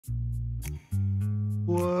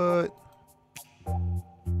What?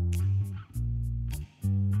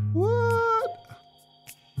 What?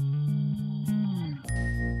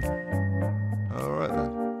 Alright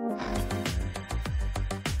then.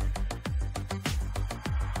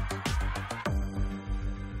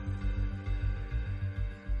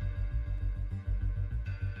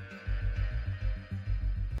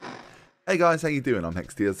 Hey guys, how you doing? I'm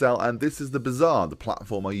HexTSL, and this is the Bazaar, the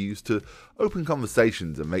platform I use to open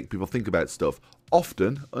conversations and make people think about stuff,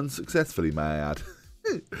 often unsuccessfully, may I add.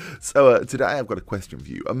 So today I've got a question for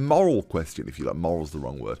you, a moral question, if you like. Moral's the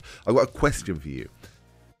wrong word. I've got a question for you.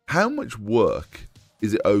 How much work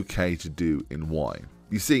is it okay to do in wine?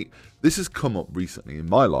 You see, this has come up recently in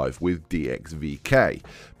my life with DXVK,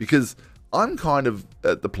 because I'm kind of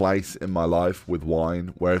at the place in my life with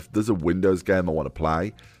wine where if there's a Windows game I want to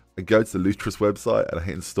play, I go to the Lutris website and I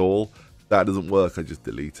hit install. That doesn't work, I just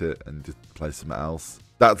delete it and just play something else.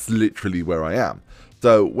 That's literally where I am.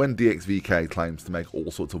 So when DXVK claims to make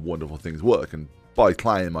all sorts of wonderful things work, and by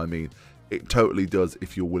claim I mean it totally does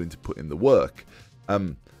if you're willing to put in the work, I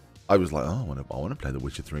was like, oh, I want to play The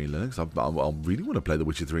Witcher 3 in Linux. I really want to play The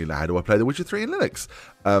Witcher 3 in Linux. How do I play The Witcher 3 in Linux?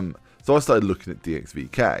 So I started looking at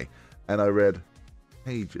DXVK and I read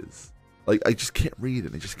pages. Like, I just kept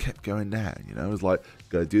reading, it just kept going down, you know. I was like,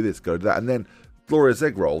 gotta do this, gotta do that. And then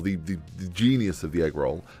GloriousEggroll, the genius of the egg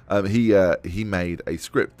roll, he made a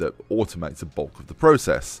script that automates a bulk of the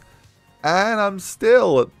process. And I'm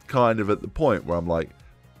still kind of at the point where I'm like,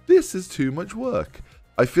 this is too much work.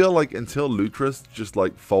 I feel like until Lutris just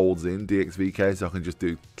like folds in DXVK, so I can just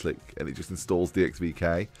do click and it just installs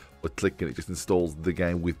DXVK, or click and it just installs the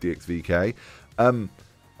game with DXVK.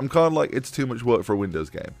 I'm kind of like, it's too much work for a Windows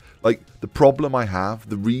game. Like, the problem I have,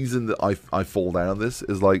 the reason that I fall down on this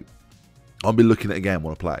is like, I'll be looking at a game I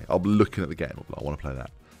want to play. I'll be looking at the game, I want to play that.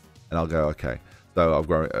 And I'll go, okay. So I've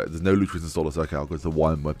got, there's no Lutris installer, so okay, I'll go to the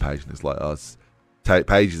wine web page, and it's like,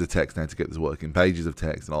 pages of text now to get this working, pages of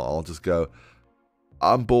text, and I'll just go,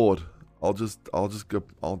 I'm bored. I'll just go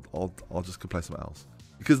play something else.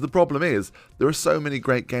 Because the problem is, there are so many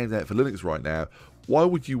great games out for Linux right now. Why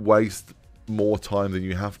would you waste more time than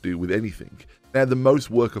you have to with anything? Now, the most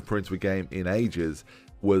work I've put into a game in ages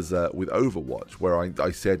was with Overwatch, where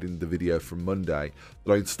I said in the video from Monday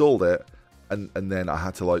that I installed it, and then I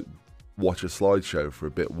had to like watch a slideshow for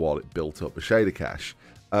a bit while it built up a shader cache.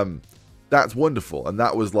 That's wonderful, and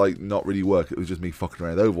that was like not really work. It was just me fucking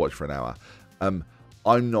around with Overwatch for an hour.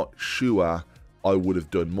 I'm not sure I would have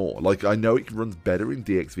done more. Like, I know it runs better in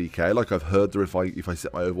DXVK. Like, I've heard that if I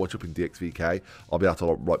set my Overwatch up in DXVK, I'll be able to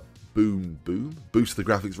like boost the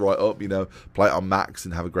graphics right up, you know, play it on max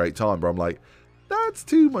and have a great time. But I'm like, that's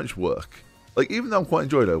too much work. Like, even though I'm quite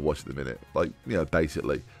enjoying Overwatch at the minute, like, you know,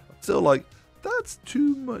 basically, I'm still like, that's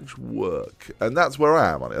too much work. And that's where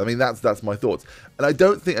I am on it. I mean, that's my thoughts. And I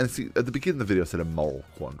don't think, and see, at the beginning of the video I said a moral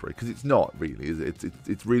quandary, because it's not really, is it?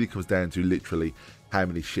 It really comes down to literally how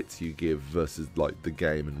many shits you give versus like the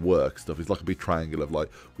game and work stuff. It's like a big triangle of like,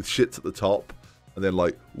 with shits at the top, and then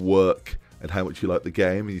like work and how much you like the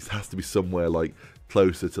game, and it has to be somewhere like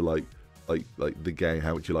closer to like the game,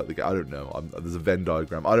 how much you like the game. I don't know. There's a Venn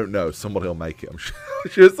diagram. I don't know. Somebody will make it. I'm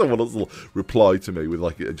sure someone else will reply to me with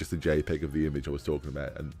like just a JPEG of the image I was talking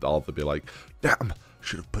about, and I'll be like, damn, I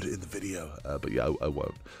should have put it in the video. But yeah, I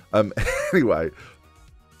won't. Anyway,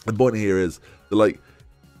 the point here is that like,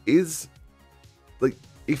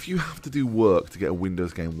 if you have to do work to get a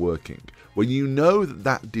Windows game working, when you know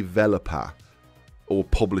that developer or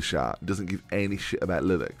publisher doesn't give any shit about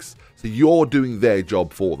Linux, so you're doing their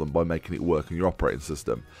job for them by making it work on your operating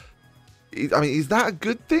system. I mean, is that a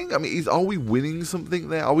good thing? I mean, are we winning something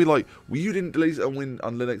there? Are we like, well, you didn't delete it and win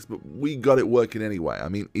on Linux, but we got it working anyway? I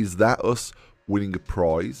mean, is that us winning a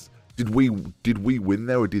prize? Did we win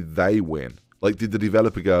there, or did they win? Like, did the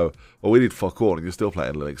developer go, oh, we did fuck all and you're still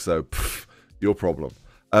playing Linux, so pff, your problem.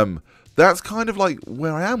 That's kind of like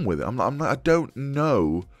where I am with it. I don't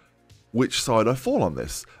know which side I fall on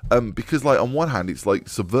this, because like on one hand it's like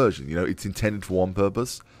subversion, you know, it's intended for one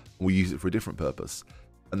purpose and we use it for a different purpose,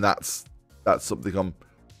 and that's something I'm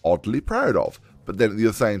oddly proud of. But then at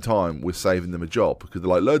the same time, we're saving them a job, because they're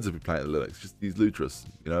like, loads of people playing Linux, just use Lutris,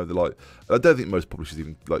 you know. They're like, I don't think most publishers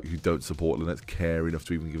even like who don't support Linux care enough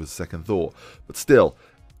to even give us a second thought. But still,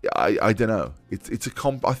 I don't know.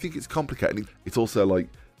 I think it's complicated. It's also like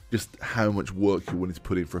just how much work you're willing to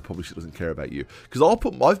put in for a publisher that doesn't care about you. Because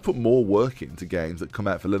I've put more work into games that come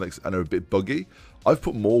out for Linux and are a bit buggy. I've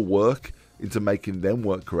put more work into making them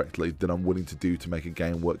work correctly than I'm willing to do to make a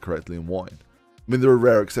game work correctly in Wine. I mean, there are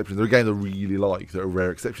rare exceptions. There are games I really like. There are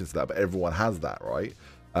rare exceptions to that, but everyone has that, right?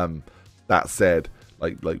 That said,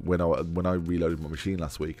 Like when I reloaded my machine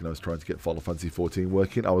last week and I was trying to get Final Fantasy XIV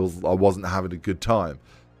working, I wasn't having a good time.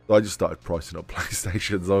 So I just started pricing up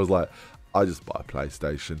PlayStations. I was like, I just buy a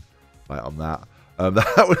PlayStation, like on that.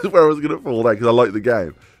 That was where I was gonna fall down because I like the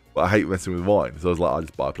game, but I hate messing with Wine. So I was like, I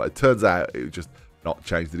just buy a Play. It turns out it was just not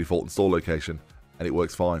changed the default install location, and it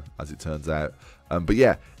works fine as it turns out. But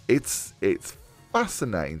yeah, it's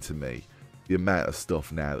fascinating to me, the amount of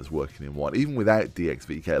stuff now that's working in Wine, even without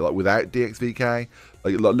DXVK. Like without DXVK,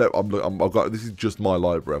 like look, I've got, this is just my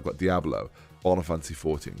library. I've got Diablo, Final Fantasy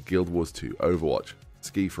XIV, Guild Wars 2, Overwatch,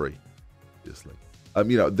 Ski Free, obviously.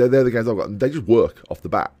 You know, they're the games I've got, and they just work off the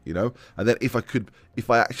bat, you know. And then if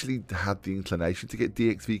I actually had the inclination to get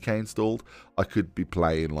DXVK installed, I could be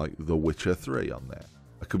playing like The Witcher 3 on there.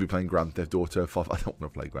 I could be playing Grand Theft Auto 5. I don't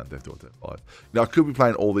want to play Grand Theft Auto 5. You know, I could be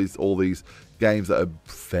playing all these games that are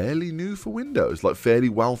fairly new for Windows, like fairly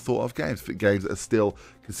well thought of games that are still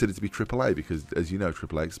considered to be AAA because, as you know,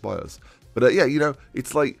 AAA expires. But yeah, you know,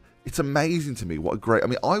 it's like, it's amazing to me what a great... I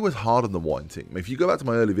mean, I was hard on the Wine team. If you go back to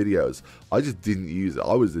my early videos, I just didn't use it.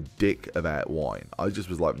 I was a dick about Wine. I just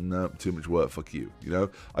was like, no, too much work, fuck you. You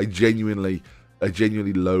know, I genuinely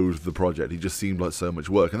loathed the project. It just seemed like so much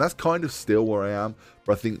work, and that's kind of still where I am.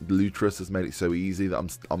 But I think Lutris has made it so easy that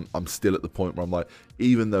I'm still at the point where I'm like,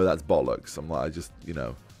 even though that's bollocks, I'm like, I just, you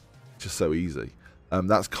know, just so easy.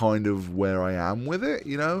 That's kind of where I am with it,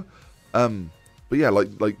 you know. But yeah,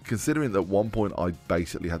 like considering that at one point I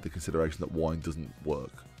basically had the consideration that Wine doesn't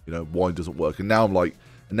work. You know, Wine doesn't work, and now I'm like,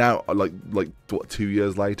 like what, 2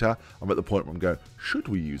 years later, I'm at the point where I'm going, should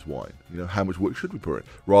we use Wine? You know, how much work should we put in?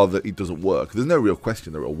 Rather that it doesn't work. There's no real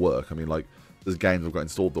question that it'll work. I mean, like, there's games I've got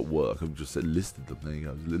installed that work. I've just listed them. There you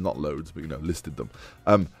go. Not loads, but you know, listed them.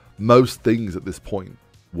 Most things at this point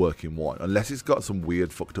work in Wine, unless it's got some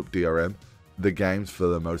weird fucked up DRM. The games, for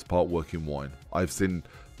the most part, work in Wine. I've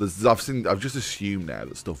just assumed now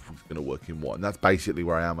that stuff is going to work in Wine. That's basically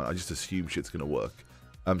where I am. I just assume shit's going to work.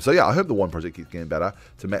 So yeah, I hope the Wine project keeps getting better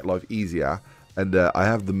to make life easier. And I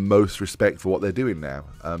have the most respect for what they're doing now.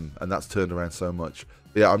 And that's turned around so much.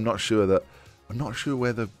 But yeah, I'm not sure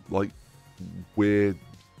whether like we're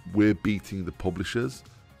beating the publishers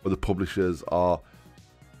or the publishers are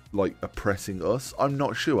like oppressing us. I'm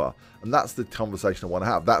not sure, and that's the conversation I want to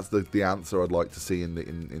have. That's the answer I'd like to see in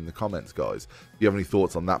the comments, guys. If you have any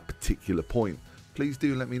thoughts on that particular point, please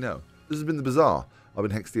do let me know. This has been the Bazaar. I've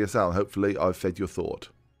been HexDSL, and hopefully I've fed your thought,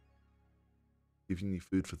 giving you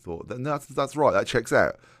food for thought. That's right. That checks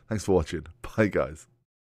out. Thanks for watching. Bye, guys.